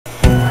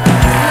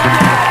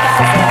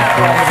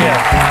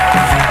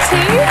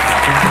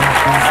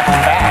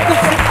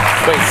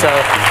So.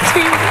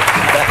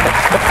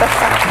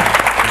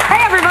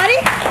 Hey everybody,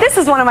 this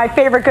is one of my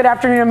favorite Good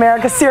Afternoon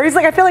America series.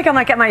 I feel like I'm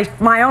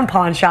at my own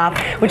pawn shop,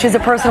 which is a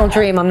personal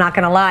dream, I'm not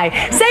gonna lie.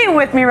 Say it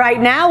with me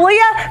right now, will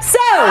ya? So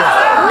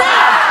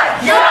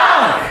not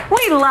young!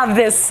 We love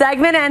this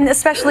segment, and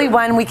especially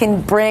when we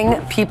can bring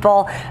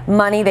people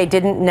money they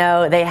didn't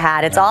know they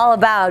had. It's all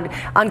about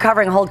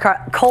uncovering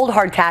cold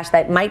hard cash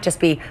that might just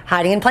be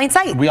hiding in plain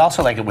sight. We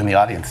also like it when the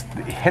audience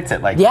hits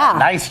it. Yeah,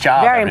 nice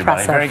job, very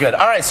everybody. impressive. Very good.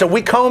 All right, so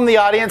we combed the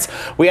audience.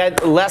 We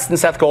had less than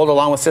Seth Gold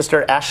along with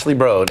sister Ashley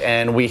Brode,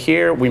 and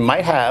we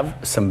might have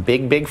some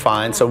big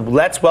finds. So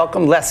let's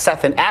welcome Les,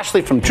 Seth, and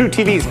Ashley from True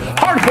TV's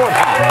Hardcore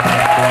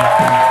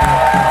Pop.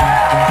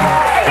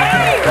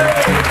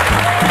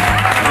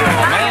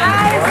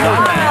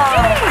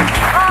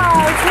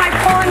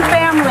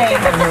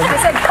 I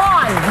said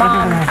pawn,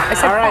 Mom. I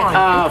said all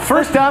right,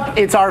 first up,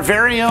 it's our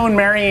very own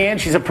Marianne.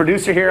 She's a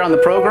producer here on the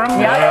program.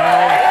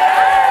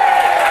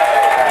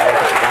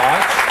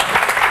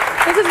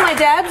 This is my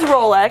dad's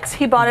Rolex.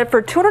 He bought it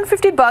for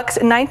 $250 in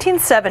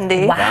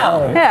 1970.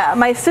 Wow. Yeah,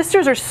 my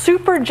sisters are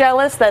super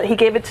jealous that he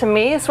gave it to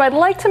me, so I'd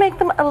like to make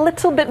them a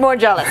little bit more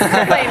jealous.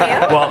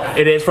 Well,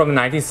 it is from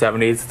the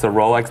 1970s. It's a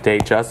Rolex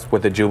Datejust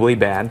with a Jubilee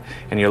band,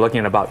 and you're looking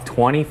at about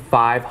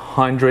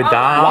 $2,500.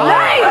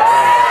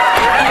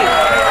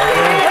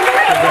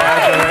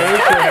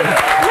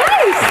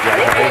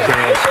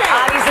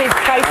 Obviously, it's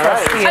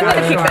priceless. I'm going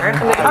to keep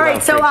it. All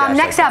right, so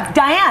next up,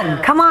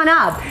 Diane, come on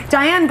up.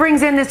 Diane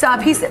brings in this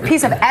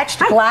piece of etched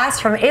glass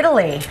from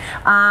Italy.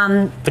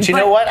 But you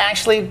know what,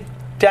 actually,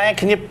 Diane,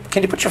 can you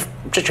put your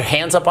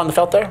hands up on the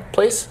felt there,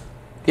 please?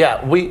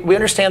 Yeah, we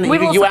understand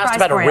that you asked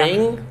about a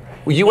ring.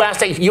 You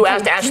asked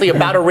Ashley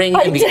about a ring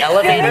in the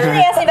elevator. You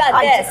originally asked me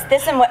about this.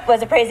 This one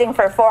was appraising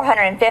for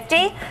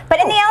 $450. But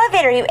in the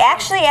elevator, you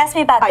actually asked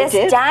me about this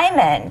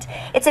diamond.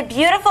 It's a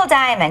beautiful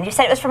diamond. You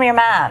said it was from your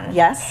mom.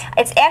 Yes.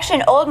 It's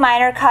actually an old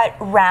miner cut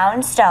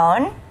round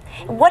stone.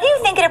 What do you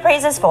think it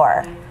appraises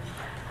for?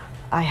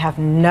 I have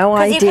no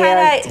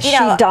idea.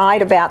 She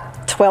died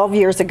about 12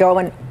 years ago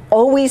and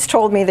always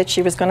told me that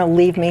she was going to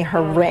leave me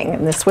her ring,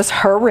 and this was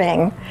her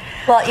ring.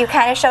 Well, you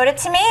kind of showed it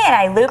to me, and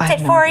I looped it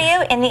for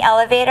you in the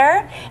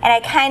elevator, and I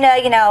kind of,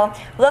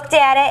 looked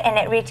at it, and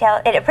it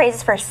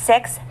appraises for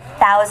 $6,000. So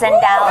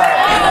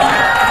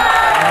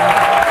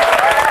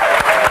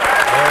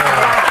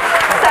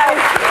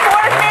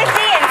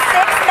 $450 and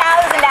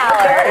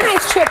 $6,000.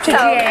 Nice trip to GAA.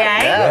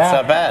 Yeah, that's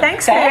not bad.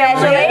 Thanks.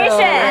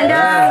 Congratulations.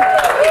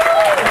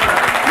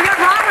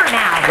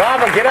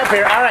 Robert, get up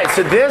here. All right,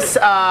 so this,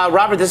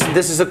 Robert,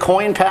 this is a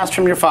coin passed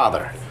from your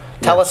father.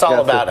 Tell us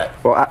all about it.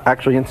 Well,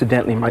 actually,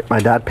 incidentally, my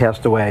dad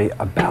passed away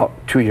about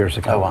 2 years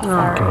ago. Oh,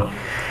 wow. Okay.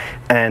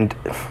 And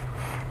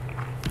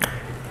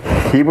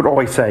he would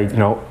always say,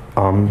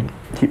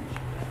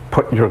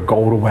 put your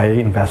gold away,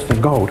 invest in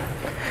gold.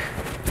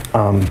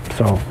 And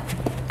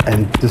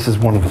this is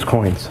one of his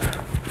coins.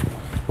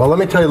 Well, let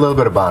me tell you a little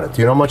bit about it.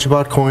 Do you know much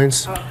about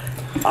coins?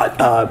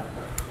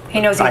 He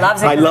knows he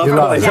loves it. I love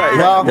coins.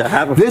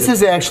 Yeah. Well, this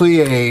is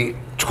actually a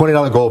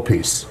 $20 gold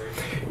piece.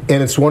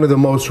 And it's one of the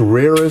most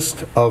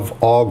rarest of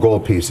all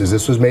gold pieces.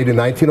 This was made in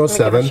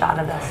 1907. Let me give a shot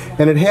of this.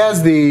 And it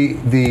has the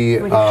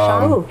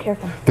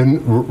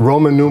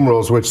Roman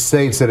numerals, which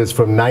states that it's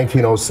from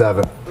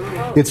 1907.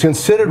 It's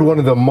considered one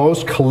of the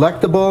most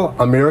collectible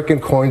American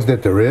coins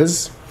that there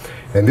is.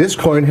 And this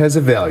coin has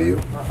a value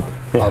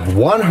of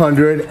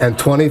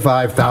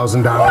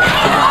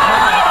 $125,000.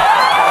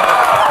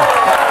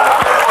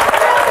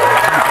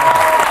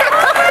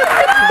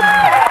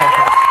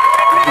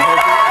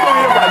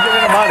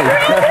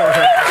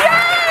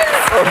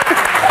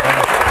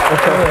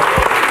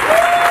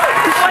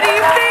 What do you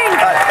think?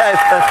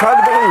 It's hard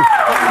to believe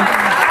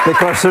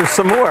because there's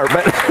some more,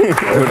 but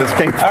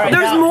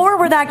There's more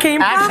where that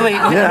came Actually,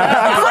 from?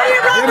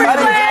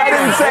 I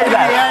didn't say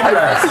that.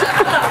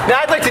 Now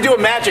I'd like to do a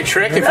magic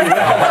trick, if you will.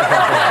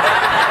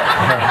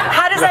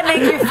 How does that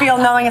make you feel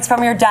knowing it's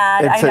from your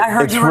dad? I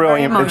heard you were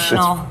very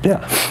emotional.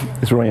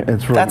 It's really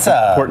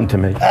important to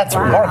me. That's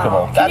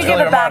remarkable. Can you give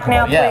it back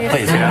now, please? Yeah,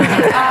 please.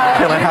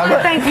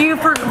 Thank you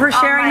for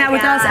sharing that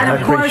with us, and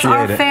of course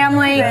our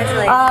family.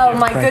 Oh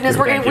my goodness,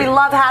 we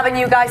love having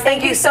you guys.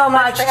 Thank you so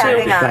much to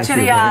the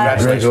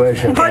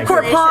Congratulations.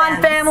 Hardcore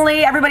Pawn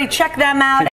family. Everybody, check them out.